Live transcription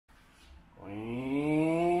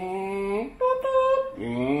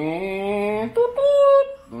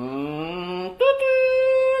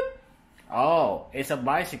It's a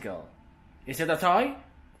bicycle. Is it a toy?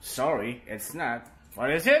 Sorry, it's not.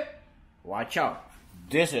 What is it? Watch out.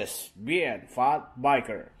 This is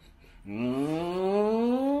VNfatBIKER.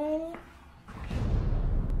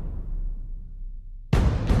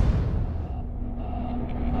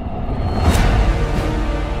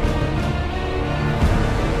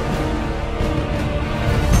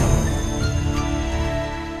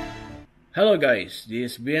 Hello guys,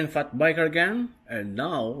 this is VNfatBIKER again, and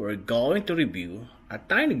now we're going to review a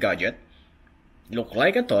tiny gadget. Look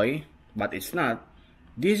like a toy, but it's not.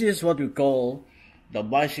 This is what we call the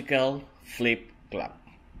bicycle flip clock.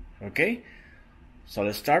 Okay, so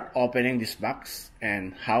let's start opening this box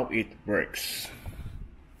and how it works.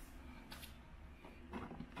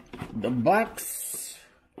 The box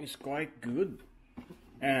is quite good,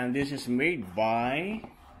 and this is made by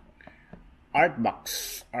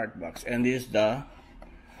Artbox, and this is the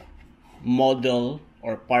model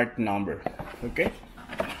or part number. Okay,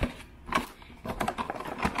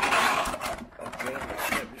 let's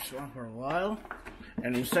get this one for a while.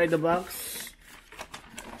 And inside the box,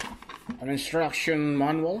 an instruction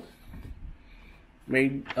manual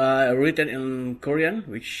made written in Korean,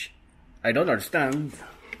 which I don't understand,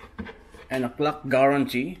 and a clock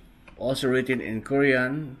guarantee also written in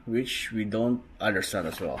Korean, which we don't understand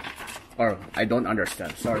as well. Or I don't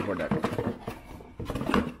understand. Sorry for that.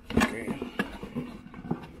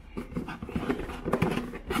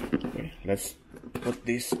 Okay, let's put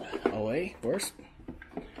this away first.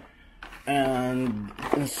 And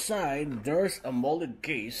inside there's a molded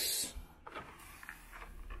case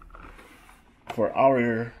for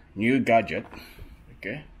our new gadget.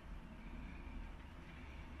 Okay,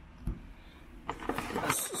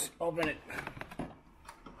 let's open it.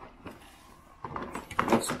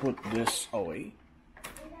 Let's put this away.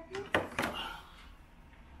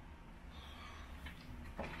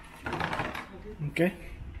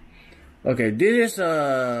 Okay, this is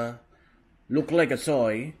look like a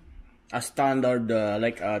toy, a standard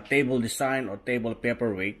like a table design or table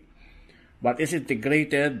paperweight, but it's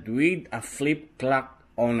integrated with a flip clock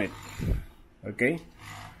on it. Okay,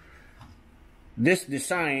 this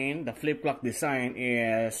design, the flip clock design,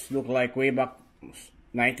 is look like way back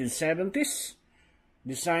 1970s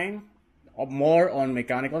design, more on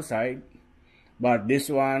mechanical side, but this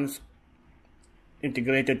one's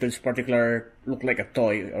integrated to this particular look like a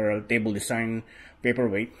toy or a table design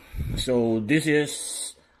paperweight. So this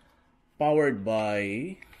is powered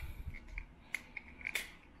by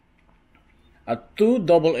two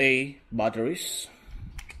AA batteries,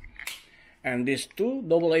 and these two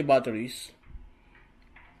AA batteries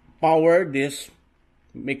power this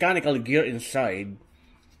mechanical gear inside,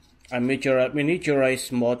 a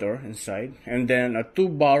miniaturized motor inside, and then two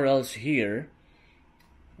barrels here,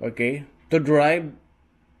 okay, to drive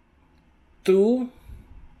two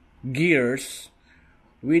gears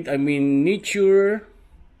with a miniature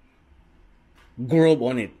groove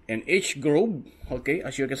on it. And each groove, okay,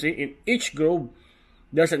 as you can see, in each groove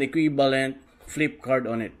there's an equivalent flip card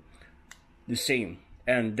on it, the same,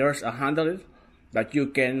 and there's a handle that you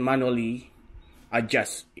can manually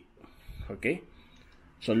adjust. Okay,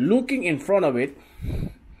 so looking in front of it,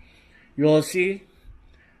 you will see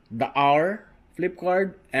the hour flip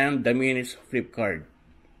card and the minutes flip card.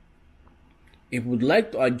 If you would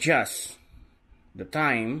like to adjust the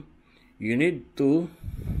time, you need to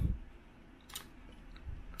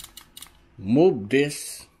move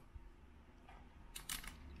this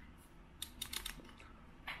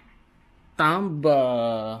thumb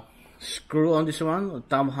screw on this one, or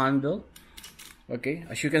thumb handle. Okay,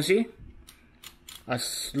 as you can see,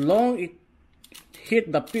 as long it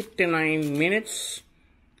hit the 59 minutes,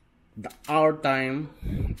 the hour time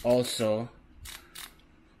also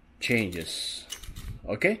changes.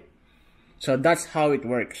 Okay, so that's how it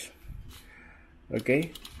works.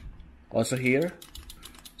 Okay, also here,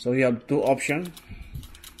 so you have two options.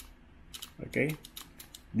 Okay,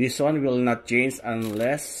 this one will not change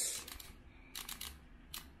unless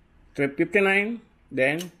 59,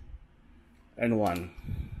 then and 1.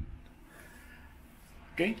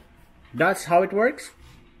 Okay, that's how it works.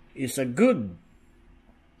 It's a good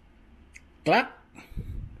clock.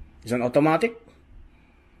 It's an automatic,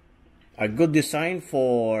 a good design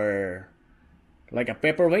for like a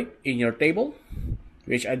paperweight in your table,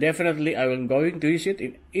 which I will going to use it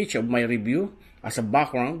in each of my review as a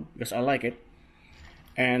background because I like it.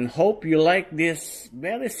 And hope you like this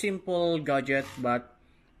very simple gadget, but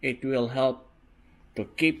it will help to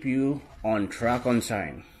keep you on track on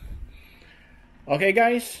time. Okay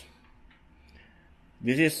guys,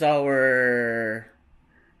 this is our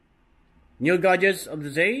new gadgets of the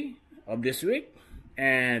day, of this week,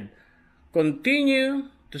 and continue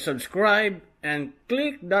to subscribe and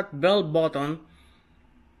click that bell button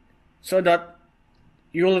so that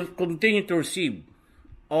you will continue to receive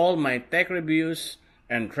all my tech reviews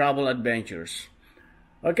and travel adventures.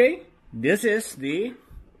 Okay, this is the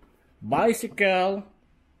bicycle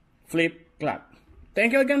flip clap.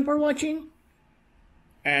 Thank you again for watching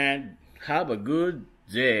and have a good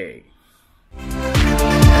day.